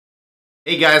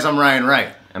Hey guys, I'm Ryan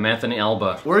Wright. I'm Anthony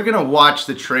Alba. We're gonna watch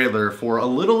the trailer for a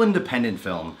little independent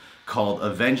film called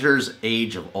Avengers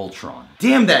Age of Ultron.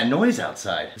 Damn that noise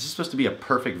outside. This is supposed to be a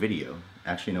perfect video.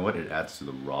 Actually, you know what? It adds to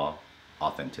the raw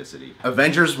authenticity.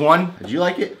 Avengers 1, did you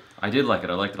like it? I did like it.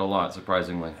 I liked it a lot,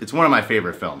 surprisingly. It's one of my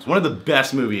favorite films. One of the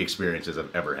best movie experiences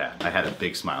I've ever had. I had a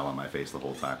big smile on my face the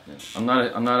whole time. Yeah. I'm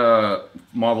not a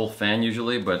Marvel fan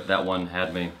usually, but that one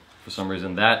had me for some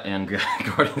reason. That and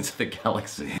Guardians of the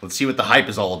Galaxy. Let's see what the hype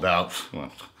is all about.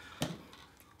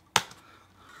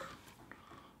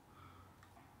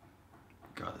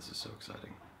 God, this is so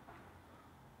exciting.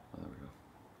 Oh, there we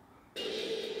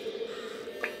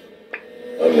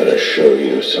go. I'm gonna show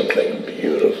you something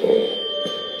beautiful.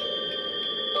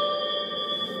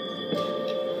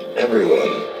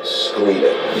 Everyone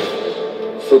screaming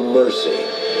for mercy.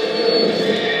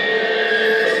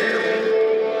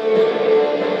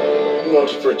 You want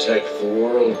to protect the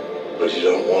world, but you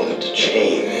don't want it to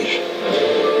change.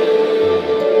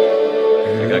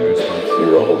 I got goosebumps.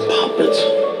 You're all puppets,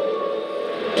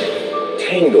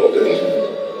 tangled in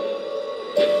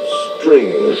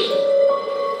strings.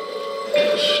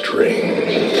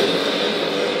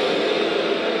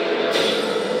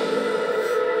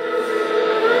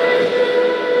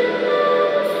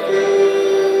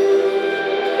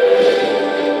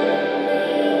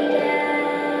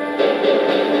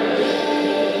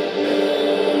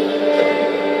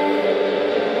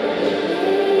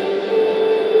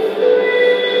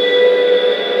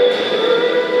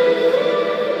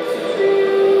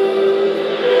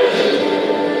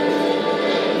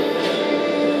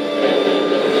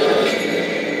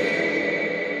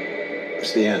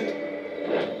 It's the end.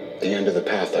 The end of the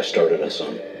path I started us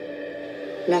on.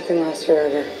 Nothing lasts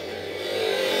forever.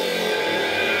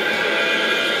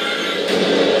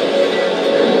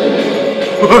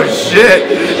 Oh shit!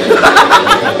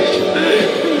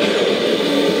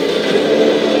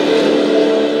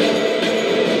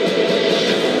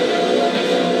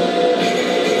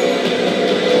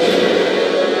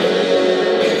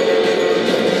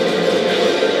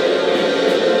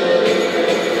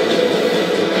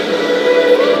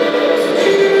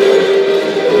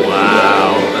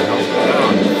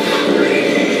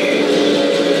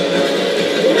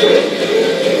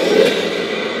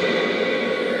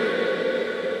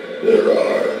 There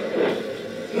are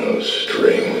no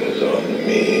strings on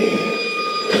me.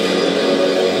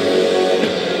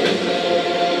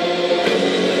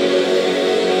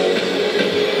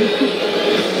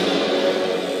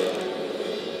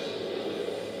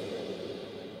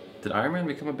 Did Iron Man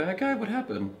become a bad guy? What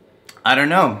happened? I don't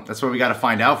know. That's what we gotta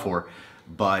find out for.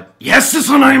 But yes, it's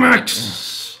on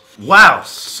IMAX! Wow,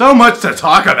 so much to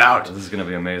talk about! This is gonna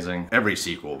be amazing. Every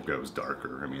sequel goes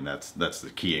darker. I mean, that's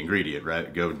the key ingredient,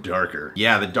 right? Go darker.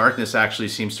 Yeah, the darkness actually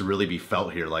seems to really be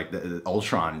felt here. Like, the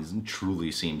Ultron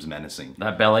truly seems menacing.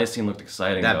 That ballet scene looked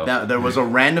exciting, though. There was a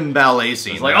random ballet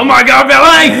scene. It's like, oh my god,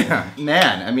 ballet!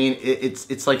 Man, I mean,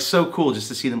 it's like so cool just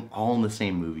to see them all in the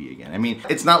same movie again. I mean,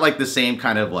 it's not like the same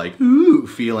kind of like, ooh,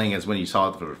 feeling as when you saw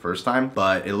it for the first time,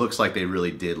 but it looks like they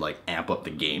really did like amp up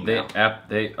the game now.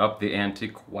 They upped the ante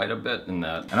quite a bit in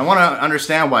that. And I want to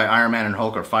understand why Iron Man and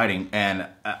Hulk are fighting, and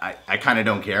I kind of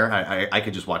don't care. I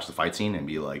could just watch the fight scene and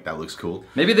be like, that looks cool.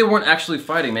 Maybe they weren't actually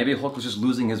fighting. Maybe Hulk was just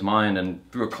losing his mind and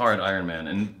threw a car at Iron Man,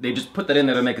 and they just put that in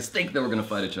there to make us think they were gonna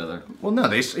fight each other. Well, no,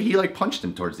 he like punched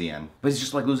him towards the end. But he's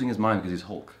just like losing his mind because he's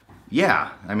Hulk.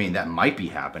 Yeah, I mean, that might be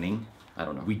happening. I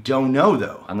don't know. We don't know,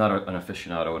 though. I'm not an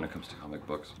aficionado when it comes to comic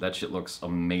books. That shit looks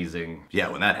amazing. Yeah,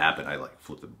 when that happened, I like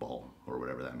flipped the ball, or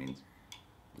whatever that means.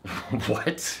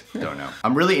 What? Don't know.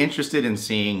 I'm really interested in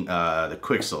seeing the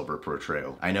Quicksilver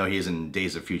portrayal. I know he's in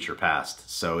Days of Future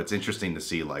Past, so it's interesting to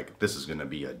see, like, this is gonna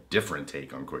be a different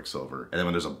take on Quicksilver. And then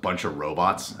when there's a bunch of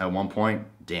robots at one point,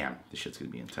 damn, this shit's gonna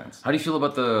be intense. How do you feel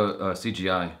about the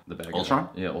CGI, the bag? Ultron?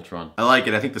 Yeah, Ultron. I like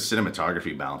it. I think the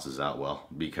cinematography balances out well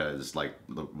because, like,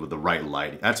 with the right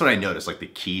lighting. That's what I noticed. Like, the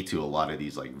key to a lot of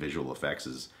these, like, visual effects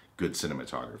is good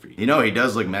cinematography. You know, he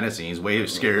does look menacing. He's way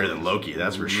scarier than Loki,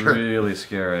 that's for sure. Really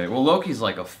scary. Well, Loki's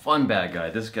like a fun bad guy.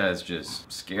 This guy's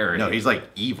just scary. No, he's like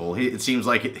evil. It seems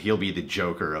like he'll be the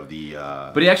Joker of the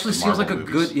But he actually seems like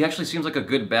movies. he actually seems like a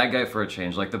good bad guy for a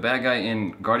change. Like the bad guy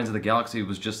in Guardians of the Galaxy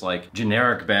was just like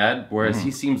generic bad, whereas he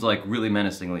seems like really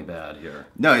menacingly bad here.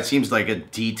 No, it seems like a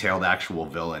detailed actual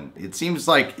villain. It seems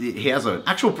like he has a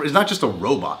actual, it's not just a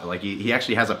robot. Like he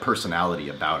actually has a personality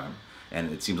about him.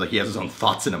 And it seems like he has his own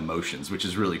thoughts and emotions, which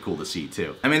is really cool to see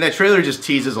too. I mean, that trailer just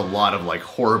teases a lot of like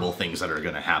horrible things that are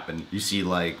gonna happen. You see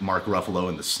like Mark Ruffalo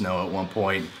in the snow at one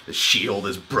point, the shield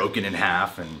is broken in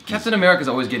half, and Captain America's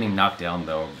always getting knocked down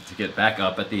though, to get back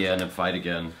up at the end and fight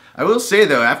again. I will say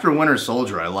though, after Winter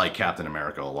Soldier, I like Captain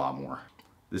America a lot more.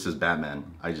 This is Batman.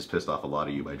 I just pissed off a lot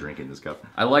of you by drinking this cup.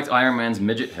 I liked Iron Man's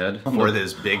midget head. Or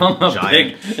this big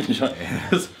giant.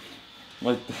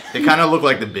 They kind of look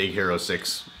like the Big Hero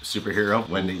 6 superhero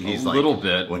when he's like a little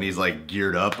bit when he's like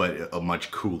geared up, but a much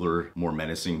cooler, more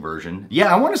menacing version.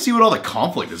 Yeah, I want to see what all the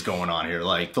conflict is going on here.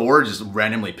 Like Thor just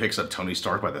randomly picks up Tony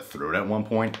Stark by the throat at one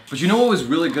point. But you know what was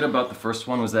really good about the first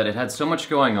one was that it had so much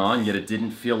going on, yet it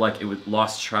didn't feel like it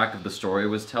lost track of the story it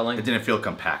was telling. It didn't feel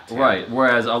compact. Right,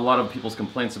 whereas a lot of people's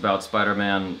complaints about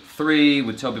Spider-Man 3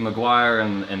 with Tobey Maguire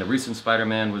and the recent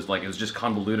Spider-Man was like, it was just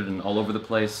convoluted and all over the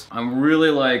place. I'm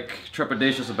really like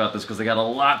trepidatious about this because they got a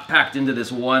lot packed into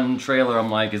this one trailer.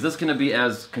 I'm like, is this gonna be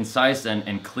as concise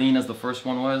and clean as the first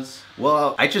one was?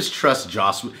 Well, I just trust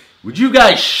Joss. Would you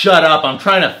guys shut up? I'm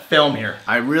trying to film here.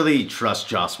 I really trust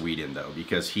Joss Whedon though,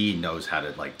 because he knows how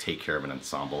to like take care of an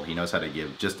ensemble. He knows how to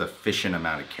give just a efficient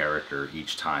amount of character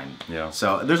each time. Yeah.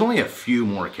 So there's only a few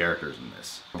more characters in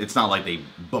this. It's not like they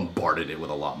bombarded it with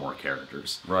a lot more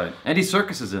characters. Right. Andy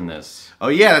Serkis is in this. Oh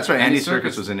yeah, that's right. Andy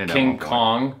Serkis was in it. King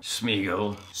Kong,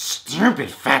 Smeagol. Stupid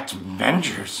fat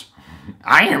Avengers.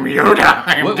 I am Yoda.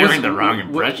 I am doing the wrong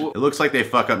impression. It looks like they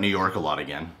fuck up New York a lot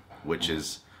again, which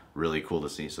is really cool to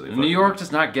see. So New York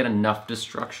does not get enough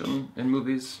destruction in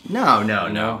movies.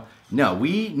 No.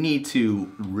 We need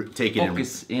to take it.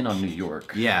 Focus in on New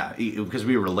York. Yeah, because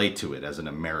we relate to it as an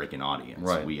American audience.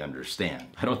 Right. We understand.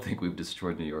 I don't think we've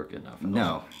destroyed New York enough.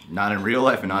 No, not in real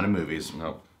life and not in movies.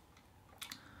 No.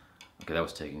 Okay, that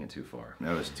was taking it too far.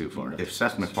 That was too far. If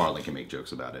Seth MacFarlane can make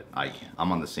jokes about it, I can.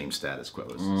 I'm on the same status quo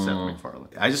as Seth MacFarlane.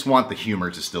 I just want the humor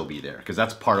to still be there, because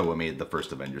that's part of what made the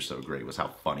first Avengers so great, was how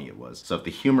funny it was. So if the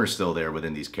humor's still there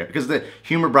within these characters, because the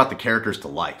humor brought the characters to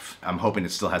life, I'm hoping it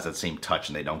still has that same touch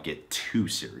and they don't get too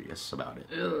serious about it.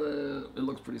 It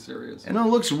looks pretty serious. And it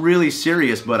looks really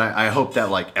serious, but I hope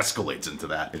that like escalates into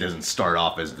that. It doesn't start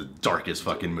off as the darkest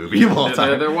fucking movie of all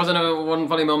time. There wasn't one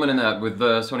funny moment in that with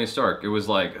Tony Stark. It was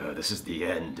like, this is the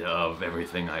end of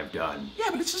everything I've done. Yeah,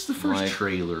 but it's just the first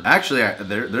trailer. Actually,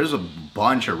 there's a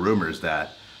bunch of rumors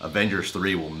that Avengers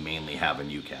 3 will mainly have a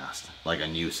new cast, like a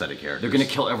new set of characters. They're gonna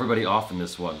kill everybody off in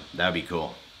this one. That'd be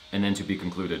cool. And then to be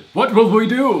concluded, what will we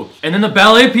do? And then the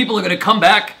ballet people are gonna come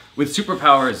back with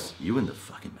superpowers. You and the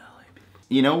fucking ballet people.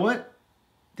 You know what?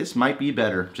 This might be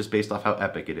better, just based off how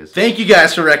epic it is. Thank you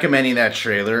guys for recommending that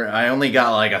trailer. I only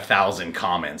got like 1,000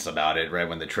 comments about it right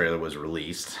when the trailer was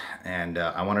released. And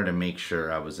I wanted to make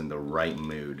sure I was in the right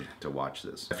mood to watch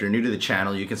this. If you're new to the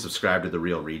channel, you can subscribe to The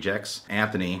Real Rejects.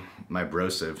 Anthony, my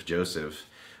brosif, Joseph,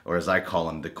 or as I call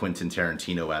him, the Quentin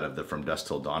Tarantino out of the From Dusk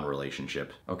Till Dawn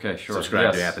relationship. Okay, sure.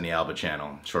 Subscribe to Anthony Alba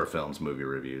channel. Short films, movie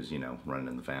reviews, you know, running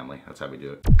in the family. That's how we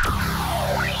do it.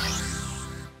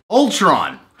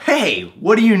 Ultron! Hey,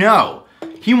 what do you know?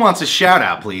 He wants a shout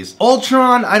out, please.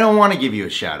 Ultron, I don't want to give you a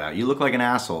shout out. You look like an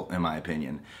asshole, in my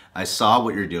opinion. I saw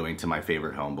what you're doing to my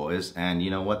favorite homeboys, and you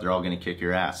know what? They're all gonna kick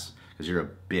your ass, because you're a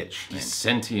bitch. He's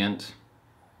sentient.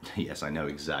 Yes, I know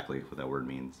exactly what that word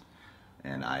means.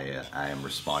 And I am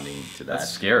responding to that. That's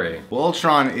scary. Well,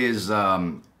 Ultron is, like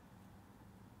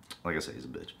I said, he's a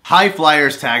bitch. High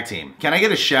Flyers Tag Team. Can I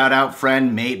get a shout out,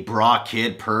 friend, mate, bra,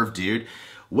 kid, perv, dude?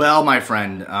 Well, my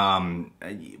friend,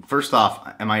 first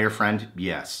off, am I your friend?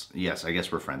 Yes. Yes, I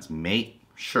guess we're friends. Mate,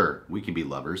 sure, we can be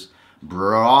lovers.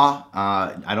 Bra,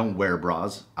 I don't wear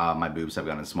bras. My boobs have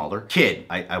gotten smaller. Kid,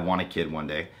 I want a kid one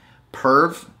day.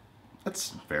 Perv,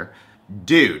 that's fair.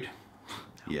 Dude,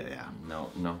 yeah.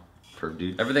 No. Perv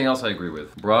dude. Everything else I agree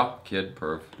with. Bra, kid,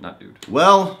 perv, not dude.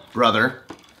 Well, brother,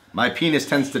 my penis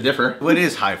tends to differ. What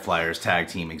is High Flyers Tag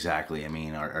Team exactly? I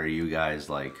mean, are you guys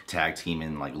like tag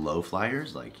teaming like low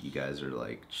flyers? Like you guys are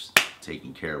like just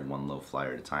taking care of one low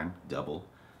flyer at a time? Double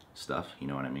stuff, you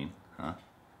know what I mean? Huh?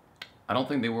 I don't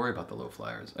think they worry about the low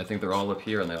flyers. I think they're all up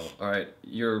here and they'll, all right,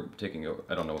 you're taking over.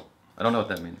 I don't know what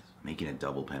that means. Making a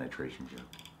double penetration joke.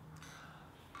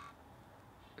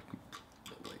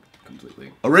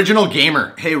 Completely. Original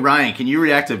Gamer. Hey Ryan, can you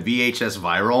react to VHS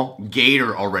Viral?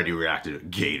 Gator already reacted.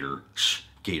 Gator. Shh.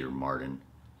 Gator Martin.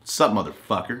 What's up,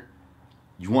 motherfucker?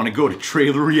 You want to go to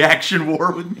trailer reaction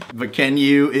war with me? But can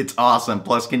you? It's awesome.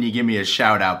 Plus, can you give me a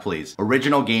shout out, please?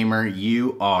 Original Gamer,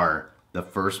 you are the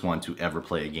first one to ever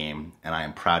play a game, and I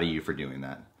am proud of you for doing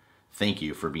that. Thank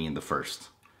you for being the first.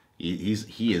 He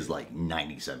is like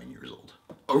 97 years old.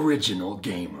 Original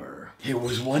Gamer. He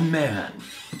was one man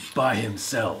by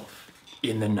himself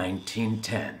in the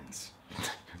 1910s.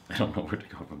 I don't know where to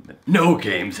go from there. No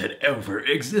games had ever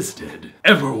existed.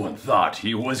 Everyone thought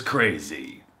he was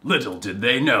crazy. Little did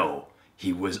they know,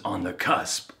 he was on the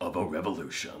cusp of a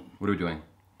revolution. What are we doing?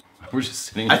 We're just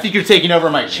sitting. I think you're taking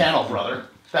over my channel, brother.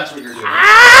 That's what you're doing.